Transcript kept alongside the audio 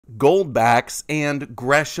Goldbacks and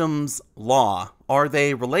Gresham's law. Are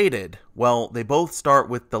they related? Well, they both start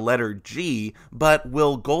with the letter G, but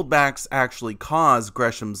will Goldbacks actually cause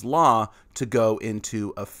Gresham's law to go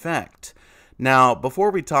into effect? Now,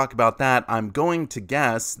 before we talk about that, I'm going to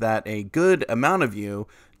guess that a good amount of you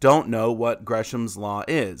don't know what Gresham's law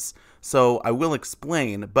is. So I will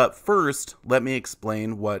explain, but first, let me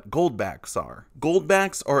explain what Goldbacks are.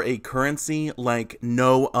 Goldbacks are a currency like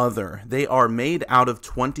no other. They are made out of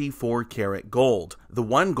 24-karat gold. The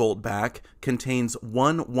 1 Goldback contains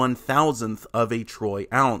 1/1000th of a troy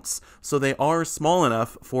ounce, so they are small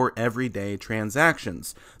enough for everyday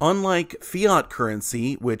transactions. Unlike fiat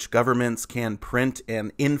currency, which governments can print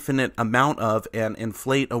an infinite amount of and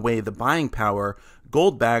inflate away the buying power,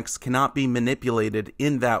 Goldbacks cannot be manipulated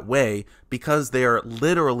in that way because they are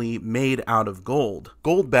literally made out of gold.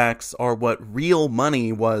 Goldbacks are what real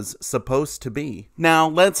money was supposed to be. Now,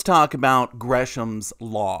 let's talk about Gresham's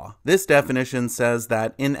law. This definition says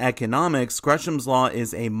that in economics, Gresham's law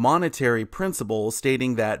is a monetary principle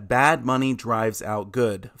stating that bad money drives out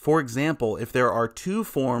good. For example, if there are two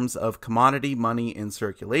forms of commodity money in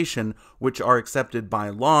circulation, which are accepted by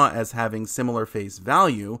law as having similar face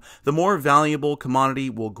value, the more valuable commodity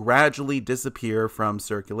will gradually disappear from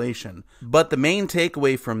circulation. But the main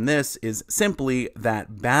takeaway from this is simply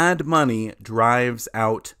that bad money drives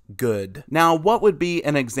out good. Now, what would be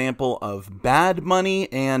an example of bad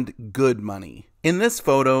money and good money? In this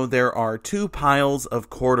photo, there are two piles of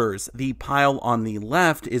quarters. The pile on the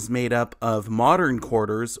left is made up of modern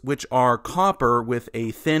quarters, which are copper with a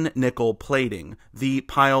thin nickel plating. The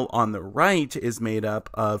pile on the right is made up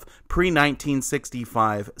of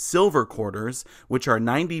pre-1965 silver quarters, which are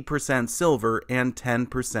 90% silver and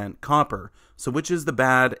 10% copper. So which is the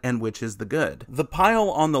bad and which is the good? The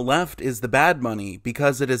pile on the left is the bad money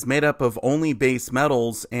because it is made up of only base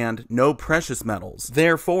metals and no precious metals.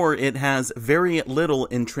 Therefore, it has very little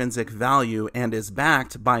intrinsic value and is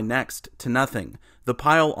backed by next to nothing. The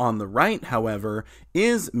pile on the right, however,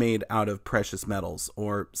 is made out of precious metals,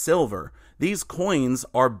 or silver. These coins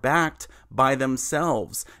are backed by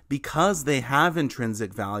themselves. Because they have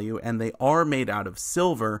intrinsic value and they are made out of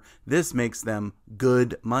silver, this makes them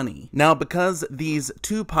good money. Now, because these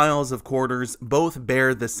two piles of quarters both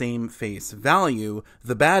bear the same face value,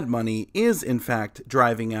 the bad money is in fact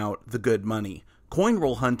driving out the good money. Coin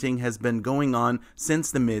roll hunting has been going on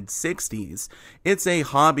since the mid-60s. It's a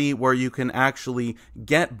hobby where you can actually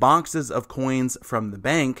get boxes of coins from the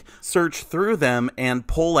bank, search through them, and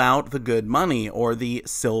pull out the good money, or the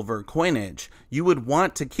silver coinage. You would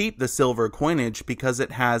want to keep the silver coinage because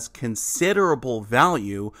it has considerable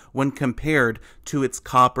value when compared to its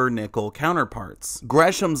copper-nickel counterparts.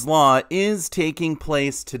 Gresham's law is taking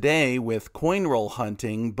place today with coin roll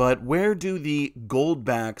hunting, but where do the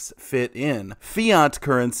Goldbacks fit in? Fiat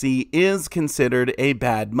currency is considered a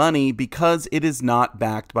bad money because it is not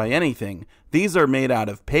backed by anything. These are made out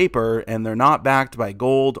of paper and they're not backed by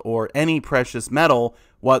gold or any precious metal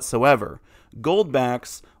whatsoever.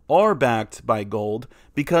 Goldbacks are backed by gold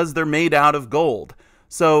because they're made out of gold.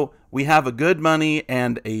 So we have a good money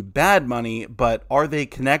and a bad money, but are they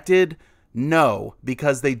connected? No,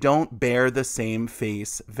 because they don't bear the same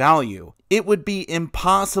face value. It would be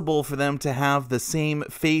impossible for them to have the same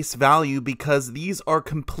face value because these are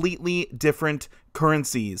completely different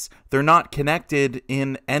currencies. They're not connected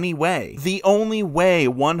in any way. The only way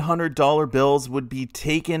 $100 bills would be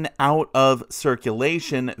taken out of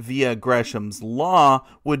circulation via Gresham's law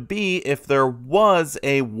would be if there was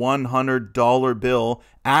a $100 bill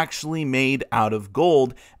actually made out of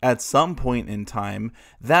gold at some point in time.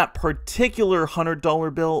 That particular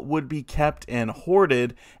 $100 bill would be kept and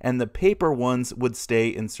hoarded, and the paper ones would stay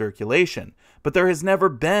in circulation. But there has never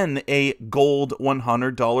been a gold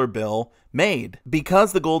 $100 bill made.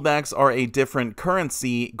 Because the Goldbacks are a different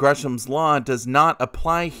currency, Gresham's law does not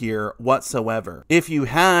apply here whatsoever. If you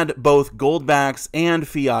had both Goldbacks and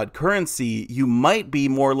fiat currency, you might be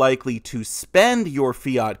more likely to spend your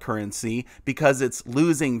fiat currency because it's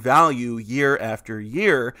losing value year after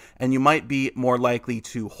year, and you might be more likely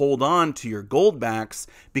to hold on to your Goldbacks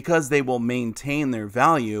because they will maintain their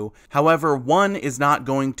value. However, one is not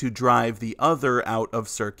going to drive the other out of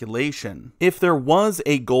circulation. If there was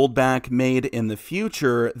a Goldback made in the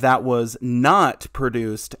future that was not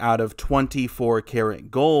produced out of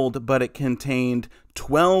 24-karat gold, but it contained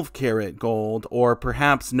 12-karat gold, or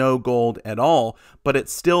perhaps no gold at all, but it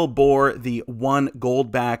still bore the 1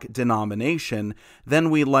 Goldback denomination,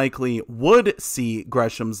 then we likely would see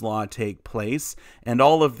Gresham's law take place, and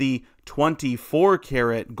all of the 24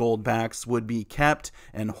 karat goldbacks would be kept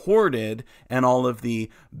and hoarded, and all of the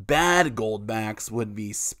bad goldbacks would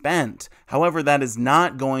be spent. However, that is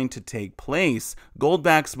not going to take place.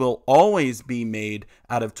 Goldbacks will always be made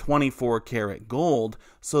out of 24 karat gold,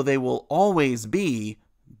 so they will always be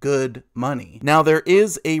good money. Now, there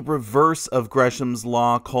is a reverse of Gresham's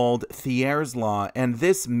law called Thiers' law, and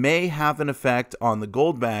this may have an effect on the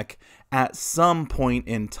goldback at some point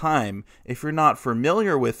in time. If you're not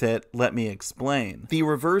familiar with it, let me explain. The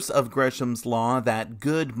reverse of Gresham's law, that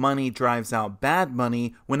good money drives out bad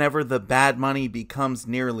money whenever the bad money becomes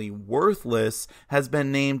nearly worthless, has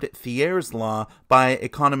been named Thiers' law by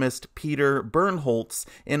economist Peter Bernholtz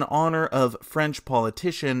in honor of French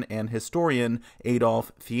politician and historian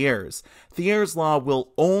Adolphe Thiers. Thiers' law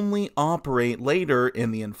will only operate later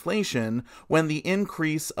in the inflation when the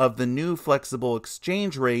increase of the new flexible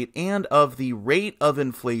exchange rate and of the rate of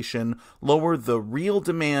inflation lower the real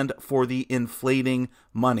demand for the inflating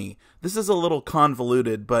money. This is a little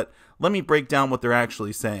convoluted, but let me break down what they're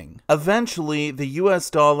actually saying. Eventually, the US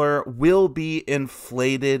dollar will be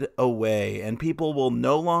inflated away, and people will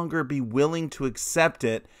no longer be willing to accept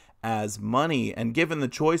it as money, and given the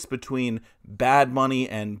choice between bad money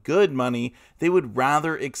and good money, they would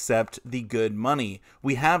rather accept the good money.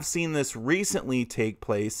 We have seen this recently take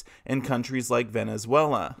place in countries like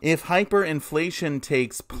Venezuela. If hyperinflation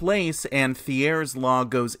takes place and Thiers' law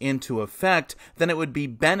goes into effect, then it would be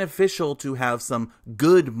beneficial to have some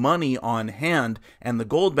good money on hand, and the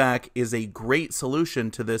goldback is a great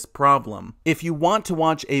solution to this problem. If you want to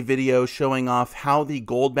watch a video showing off how the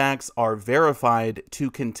goldbacks are verified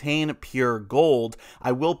to contain pure gold,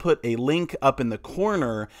 I will put a link up in the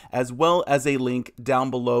corner as well as a link down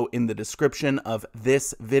below in the description of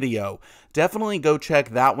this video. Definitely go check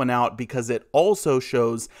that one out because it also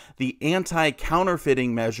shows the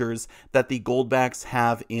anti-counterfeiting measures that the goldbacks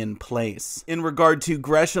have in place. In regard to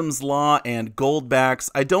Gresham's law and goldbacks,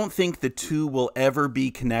 I don't think the two will ever be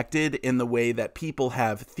connected in the way that people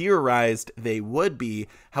have theorized they would be.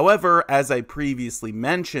 However, as I previously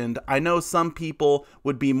mentioned, I know some people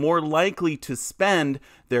would be more likely to spend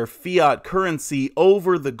their fiat currency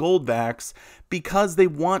over the goldbacks because they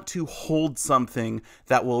want to hold something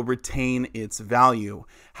that will retain its value.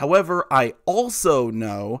 However, I also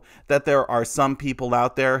know that there are some people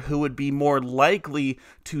out there who would be more likely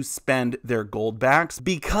to spend their goldbacks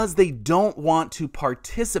because they don't want to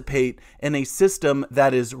participate in a system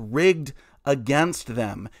that is rigged against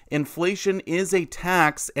them. Inflation is a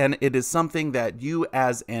tax, and it is something that you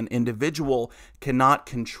as an individual cannot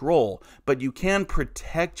control, but you can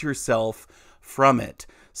protect yourself from it.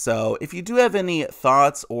 So if you do have any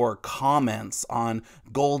thoughts or comments on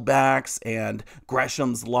goldbacks and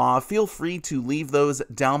Gresham's law, feel free to leave those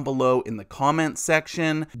down below in the comment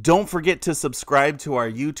section. Don't forget to subscribe to our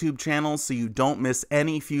YouTube channel so you don't miss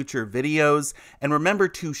any future videos. And remember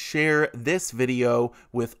to share this video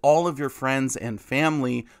with all of your friends and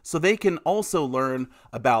family so they can also learn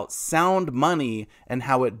about sound money and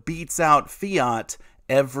how it beats out fiat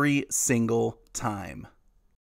every single time.